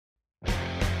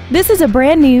This is a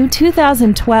brand new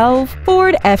 2012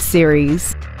 Ford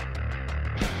F-Series.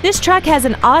 This truck has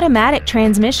an automatic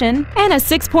transmission and a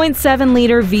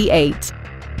 6.7-liter V8.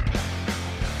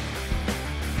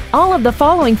 All of the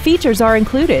following features are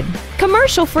included: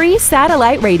 commercial-free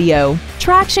satellite radio,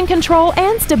 traction control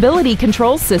and stability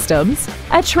control systems,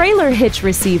 a trailer hitch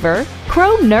receiver,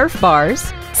 chrome Nerf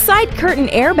bars, side curtain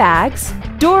airbags,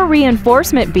 door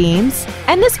reinforcement beams,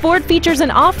 and this Ford features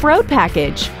an off-road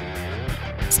package.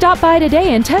 Stop by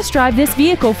today and test drive this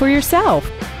vehicle for yourself.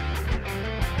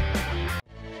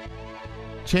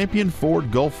 Champion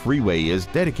Ford Gulf Freeway is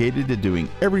dedicated to doing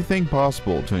everything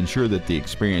possible to ensure that the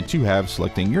experience you have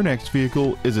selecting your next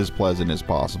vehicle is as pleasant as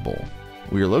possible.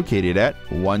 We are located at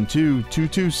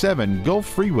 12227 Gulf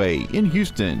Freeway in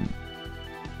Houston.